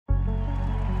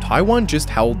Taiwan just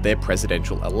held their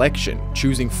presidential election,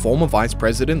 choosing former Vice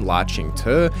President La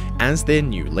Ching-te as their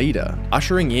new leader,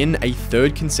 ushering in a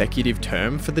third consecutive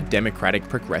term for the Democratic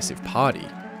Progressive Party.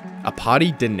 A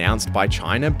party denounced by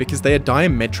China because they are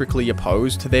diametrically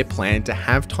opposed to their plan to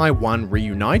have Taiwan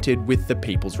reunited with the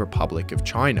People's Republic of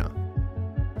China.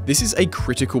 This is a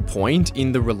critical point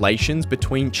in the relations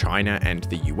between China and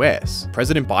the US.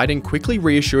 President Biden quickly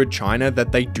reassured China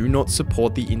that they do not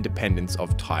support the independence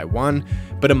of Taiwan,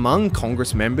 but among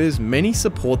Congress members, many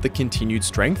support the continued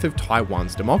strength of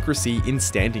Taiwan's democracy in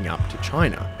standing up to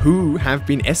China, who have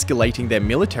been escalating their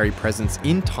military presence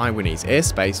in Taiwanese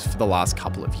airspace for the last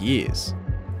couple of years.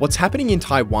 What's happening in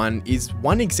Taiwan is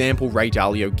one example Ray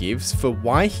Dalio gives for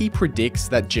why he predicts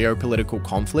that geopolitical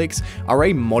conflicts are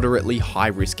a moderately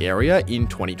high-risk area in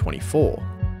 2024.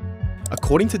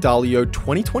 According to Dalio,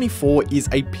 2024 is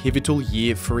a pivotal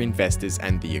year for investors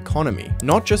and the economy,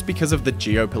 not just because of the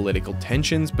geopolitical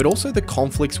tensions, but also the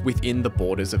conflicts within the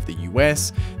borders of the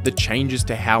US, the changes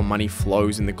to how money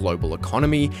flows in the global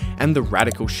economy, and the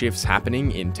radical shifts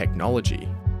happening in technology.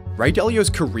 Ray Dalio's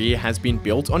career has been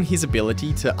built on his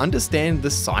ability to understand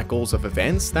the cycles of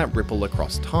events that ripple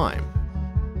across time.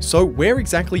 So where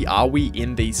exactly are we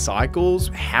in these cycles?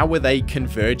 How are they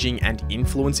converging and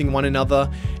influencing one another?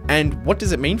 And what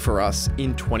does it mean for us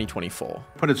in 2024?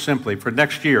 Put it simply, for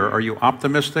next year, are you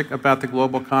optimistic about the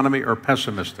global economy or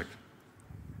pessimistic?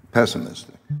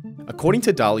 Pessimistic. According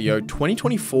to Dalio,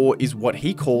 2024 is what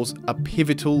he calls a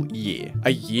pivotal year, a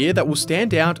year that will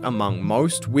stand out among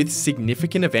most with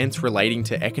significant events relating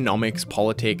to economics,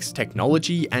 politics,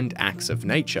 technology, and acts of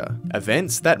nature.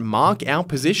 Events that mark our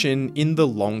position in the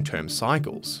long-term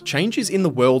cycles. Changes in the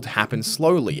world happen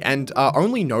slowly and are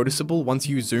only noticeable once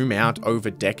you zoom out over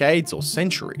decades or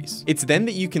centuries. It's then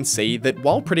that you can see that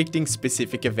while predicting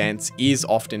specific events is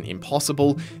often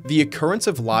impossible, the occurrence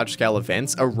of large-scale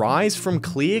events arise from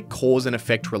clear cause and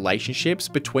effect relationships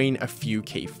between a few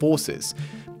key forces.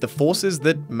 The forces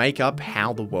that make up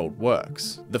how the world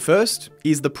works. The first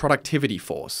is the productivity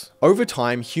force. Over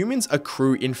time, humans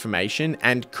accrue information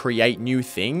and create new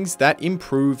things that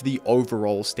improve the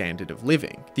overall standard of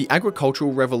living. The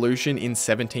agricultural revolution in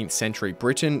 17th century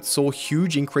Britain saw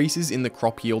huge increases in the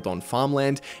crop yield on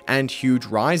farmland and huge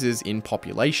rises in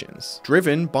populations,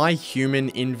 driven by human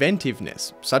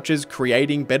inventiveness, such as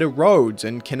creating better roads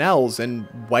and canals and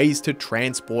ways to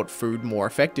transport food more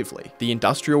effectively. The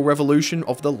Industrial Revolution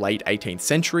of the late 18th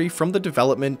century from the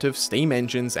development of steam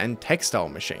engines and textile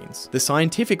machines. The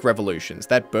scientific revolutions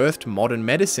that birthed modern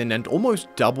medicine and almost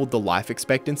doubled the life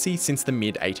expectancy since the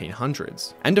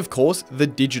mid-1800s. And of course, the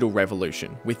digital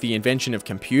revolution, with the invention of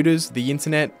computers, the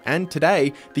internet, and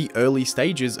today, the early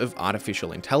stages of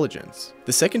artificial intelligence.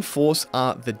 The second force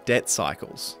are the debt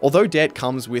cycles. Although debt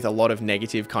comes with a lot of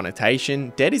negative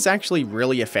connotation, debt is actually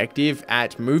really effective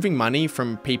at moving money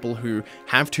from people who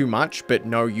have too much but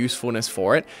no usefulness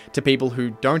for it, to people who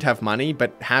don't have money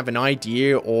but have an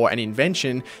idea or an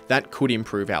invention that could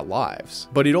improve our lives.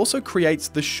 But it also creates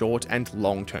the short and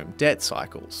long-term debt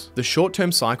cycles. The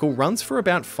short-term cycle runs for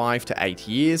about 5 to 8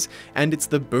 years, and it's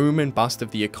the boom and bust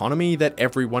of the economy that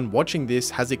everyone watching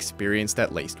this has experienced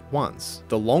at least once.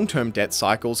 The long-term debt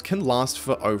cycles can last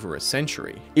for over a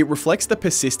century. It reflects the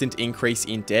persistent increase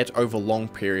in debt over long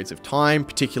periods of time,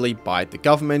 particularly by the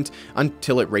government,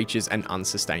 until it reaches an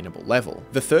unsustainable level.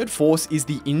 The third force is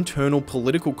the internal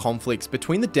political conflicts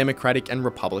between the Democratic and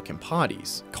Republican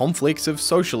parties. Conflicts of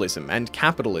socialism and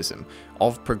capitalism,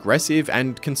 of progressive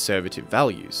and conservative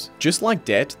values. Just like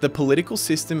debt, the political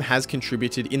system has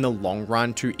contributed in the long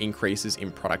run to increases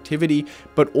in productivity,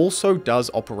 but also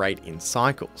does operate in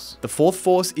cycles. The fourth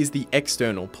force is the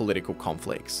external political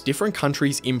conflicts. Different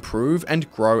countries improve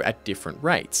and grow at different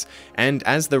rates, and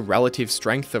as the relative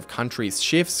strength of countries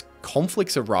shifts,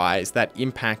 conflicts arise that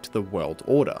impact the world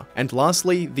order. And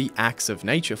lastly, the acts of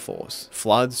nature force.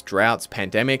 Floods, droughts,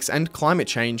 pandemics, and climate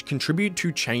change contribute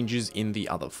to changes in the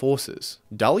other forces.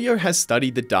 Dalio has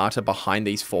studied the data behind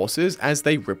these forces as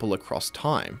they ripple across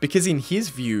time, because in his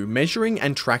view, measuring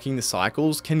and tracking the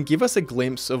cycles can give us a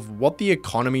glimpse of what the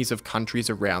economies of countries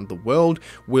around the world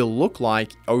will look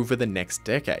like over the next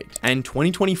decade. And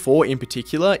 2024 in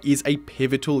particular is a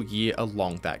pivotal year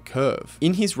along that curve.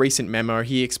 In his recent memo,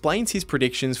 he explains his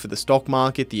predictions for the stock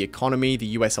market, the economy, the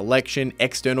US election,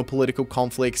 external political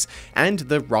conflicts, and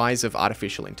the rise of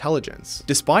artificial intelligence.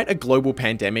 Despite a global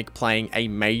pandemic playing a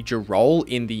major role role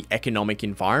in the economic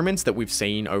environments that we've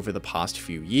seen over the past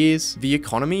few years, the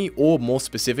economy, or more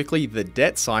specifically the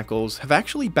debt cycles, have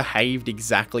actually behaved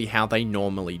exactly how they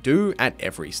normally do at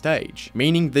every stage,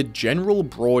 meaning the general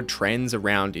broad trends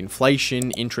around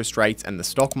inflation, interest rates, and the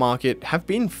stock market have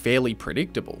been fairly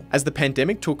predictable. As the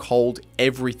pandemic took hold,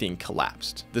 everything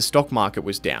collapsed. The stock market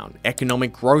was down,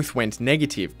 economic growth went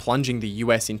negative, plunging the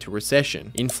US into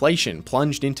recession, inflation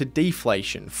plunged into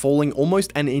deflation, falling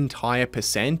almost an entire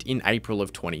percent in April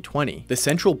of 2020. The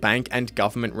central bank and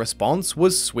government response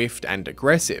was swift and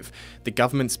aggressive. The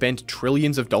government spent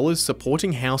trillions of dollars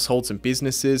supporting households and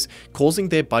businesses, causing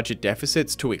their budget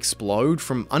deficits to explode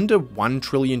from under $1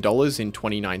 trillion in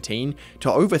 2019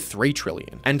 to over $3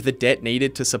 trillion. And the debt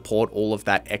needed to support all of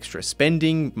that extra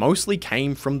spending mostly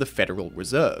came from the Federal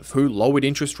Reserve, who lowered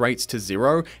interest rates to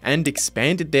zero and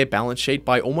expanded their balance sheet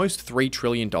by almost $3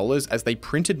 trillion as they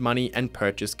printed money and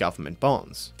purchased government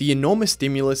bonds. The enormous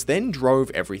stimulus then drove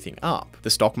everything up. The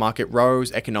stock market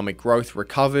rose, economic growth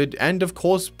recovered, and of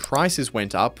course, prices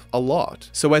went up a lot.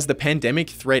 So as the pandemic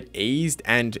threat eased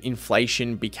and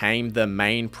inflation became the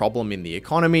main problem in the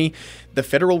economy, the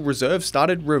Federal Reserve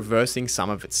started reversing some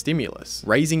of its stimulus,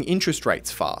 raising interest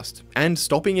rates fast, and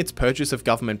stopping its purchase of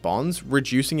government bonds,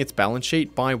 reducing its balance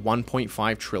sheet by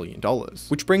 $1.5 trillion.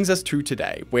 Which brings us to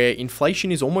today, where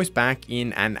inflation is almost back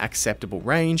in an acceptable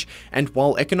range, and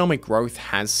while economic growth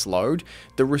has slowed,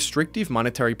 the restrictive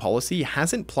monetary policy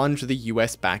hasn't plunged the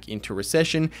US back into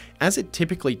recession as it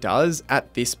typically does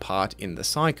at this part in the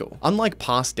cycle. Unlike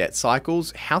past debt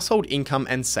cycles, household income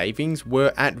and savings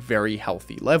were at very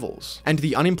healthy levels, and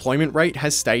the unemployment rate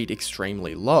has stayed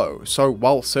extremely low, so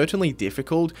while certainly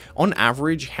difficult, on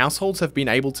average, households have been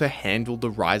able to handle the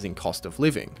rising cost of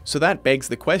living. So that begs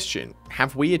the question,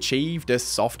 have we achieved a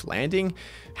soft landing?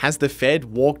 Has the Fed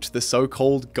walked the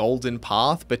so-called golden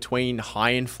path between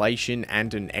high inflation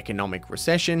and an economic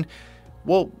recession?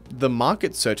 Well, the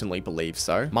market certainly believes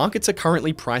so. Markets are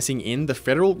currently pricing in the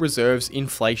Federal Reserve's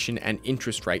inflation and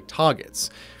interest rate targets.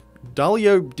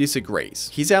 Dalio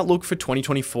disagrees. His outlook for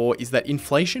 2024 is that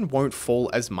inflation won't fall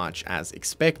as much as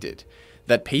expected,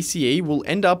 that PCE will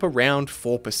end up around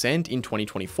 4% in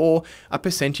 2024, a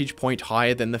percentage point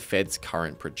higher than the Fed's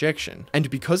current projection. And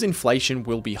because inflation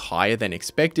will be higher than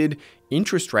expected,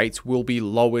 interest rates will be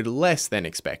lowered less than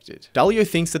expected. Dalio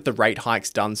thinks that the rate hikes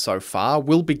done so far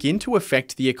will begin to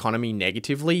affect the economy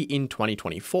negatively in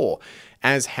 2024,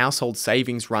 as household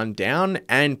savings run down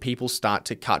and people start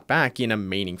to cut back in a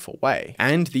meaningful way.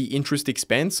 And the interest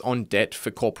expense on debt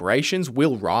for corporations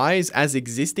will rise as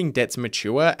existing debts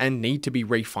mature and need to be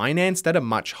refinanced at a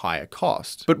much higher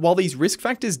cost. But while these risk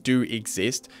factors do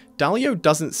exist, Dalio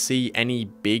doesn't see any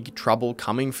big trouble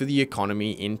coming for the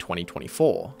economy in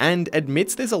 2024, and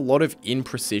admits there's a lot of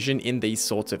imprecision in these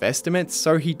sorts of estimates,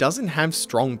 so he doesn't have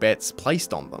strong bets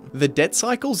placed on them. The debt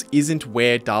cycles isn't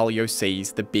where Dalio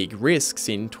sees the big risks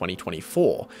in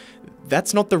 2024.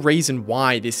 That's not the reason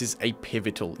why this is a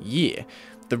pivotal year.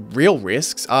 The real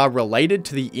risks are related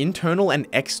to the internal and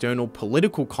external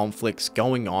political conflicts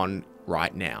going on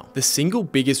right now. The single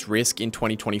biggest risk in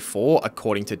 2024,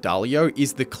 according to Dalio,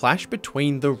 is the clash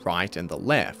between the right and the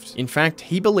left. In fact,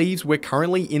 he believes we're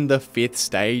currently in the 5th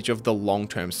stage of the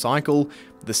long-term cycle,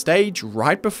 the stage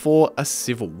right before a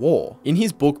civil war. In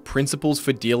his book, Principles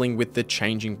for Dealing with the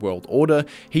Changing World Order,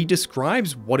 he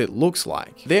describes what it looks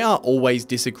like. There are always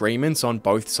disagreements on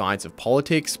both sides of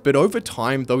politics, but over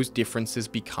time those differences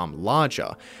become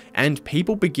larger, and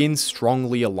people begin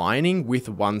strongly aligning with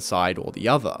one side or the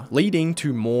other, leading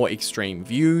to more extreme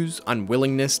views,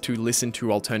 unwillingness to listen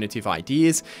to alternative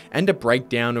ideas, and a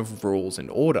breakdown of rules and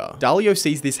order. Dalio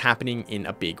sees this happening in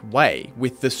a big way,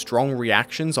 with the strong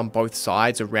reactions on both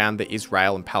sides around the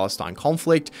Israel and Palestine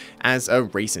conflict as a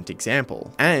recent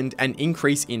example, and an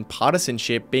increase in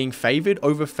partisanship being favored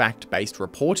over fact-based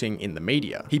reporting in the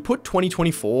media. He put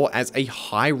 2024 as a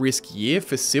high-risk year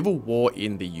for civil war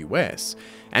in the US,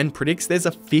 and predicts there's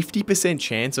a 50%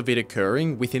 chance of it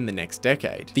occurring within the next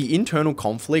decade. The internal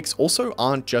conflicts also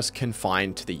aren't just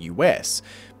confined to the US.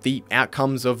 The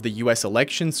outcomes of the US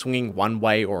election swinging one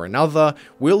way or another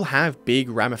will have big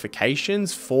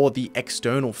ramifications for the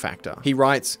external factor. He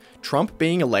writes, Trump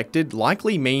being elected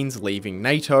likely means leaving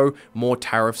NATO, more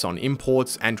tariffs on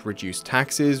imports, and reduced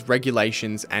taxes,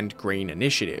 regulations, and green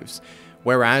initiatives.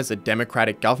 whereas a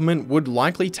democratic government would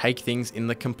likely take things in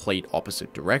the complete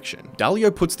opposite direction.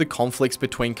 Dalio puts the conflicts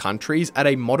between countries at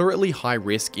a moderately high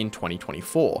risk in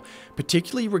 2024,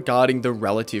 particularly regarding the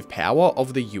relative power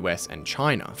of the US and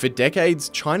China. For decades,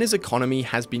 China's economy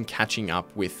has been catching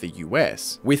up with the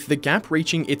US, with the gap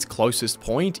reaching its closest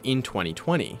point in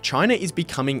 2020. China is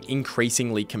becoming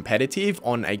increasingly competitive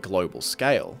on a global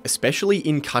scale, especially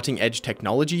in cutting-edge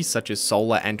technologies such as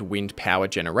solar and wind power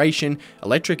generation,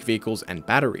 electric vehicles, and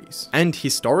batteries. And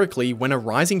historically, when a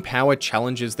rising power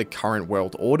challenges the current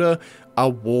world order, a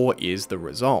war is the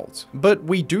result. But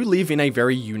we do live in a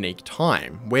very unique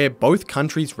time, where both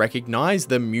countries recognize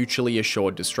the mutually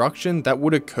assured destruction that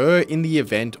would occur in the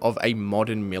event of a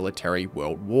modern military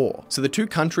world war. So the two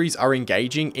countries are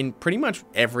engaging in pretty much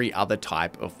every other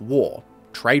type of war.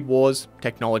 Trade wars,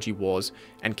 technology wars,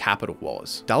 and capital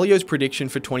wars. Dalio's prediction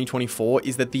for 2024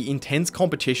 is that the intense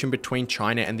competition between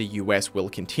China and the US will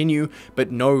continue, but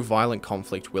no violent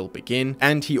conflict will begin.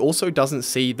 And he also doesn't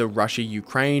see the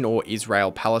Russia-Ukraine or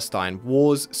Israel-Palestine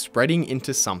wars spreading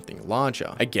into something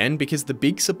larger. Again, because the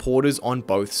big supporters on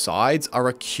both sides are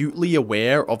acutely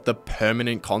aware of the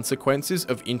permanent consequences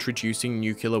of introducing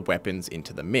nuclear weapons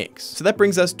into the mix. So that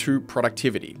brings us to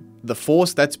productivity, the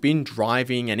force that's been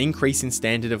driving an increase in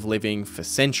standard of living for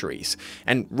centuries.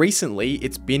 And recently,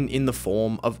 it's been in the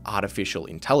form of artificial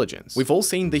intelligence. We've all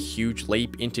seen the huge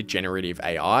leap into generative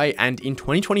AI, and in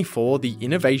 2024, the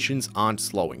innovations aren't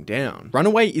slowing down.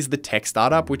 Runaway is the tech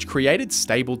startup which created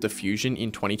Stable Diffusion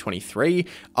in 2023,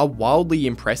 a wildly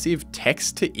impressive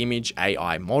text-to-image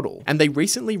AI model. And they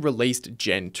recently released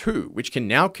Gen 2, which can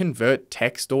now convert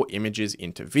text or images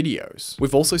into videos.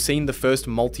 We've also seen the first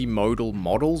multimodal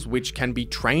models which can be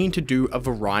trained to do a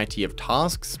variety of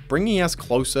tasks, bringing us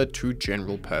closer to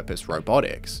general purpose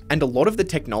robotics. And a lot of the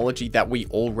technology that we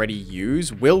already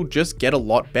use will just get a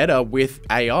lot better with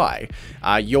AI.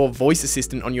 Your voice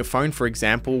assistant on your phone, for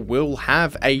example, will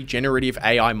have a generative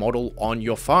AI model on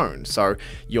your phone. So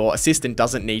your assistant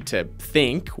doesn't need to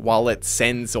think while it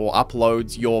sends or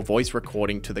uploads your voice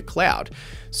recording to the cloud.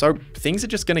 So things are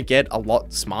just going to get a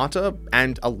lot smarter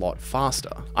and a lot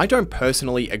faster. I don't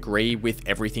personally agree with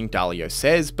everything Dalio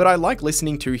says, but I like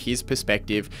listening to his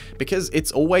perspective because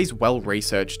it's always well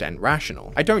researched and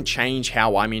rational. I don't change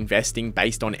how I'm investing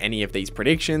based on any of these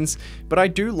predictions, but I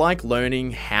do like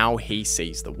learning how he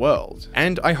sees the world.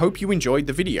 And I hope you enjoyed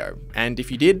the video, and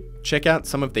if you did, check out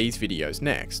some of these videos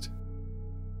next.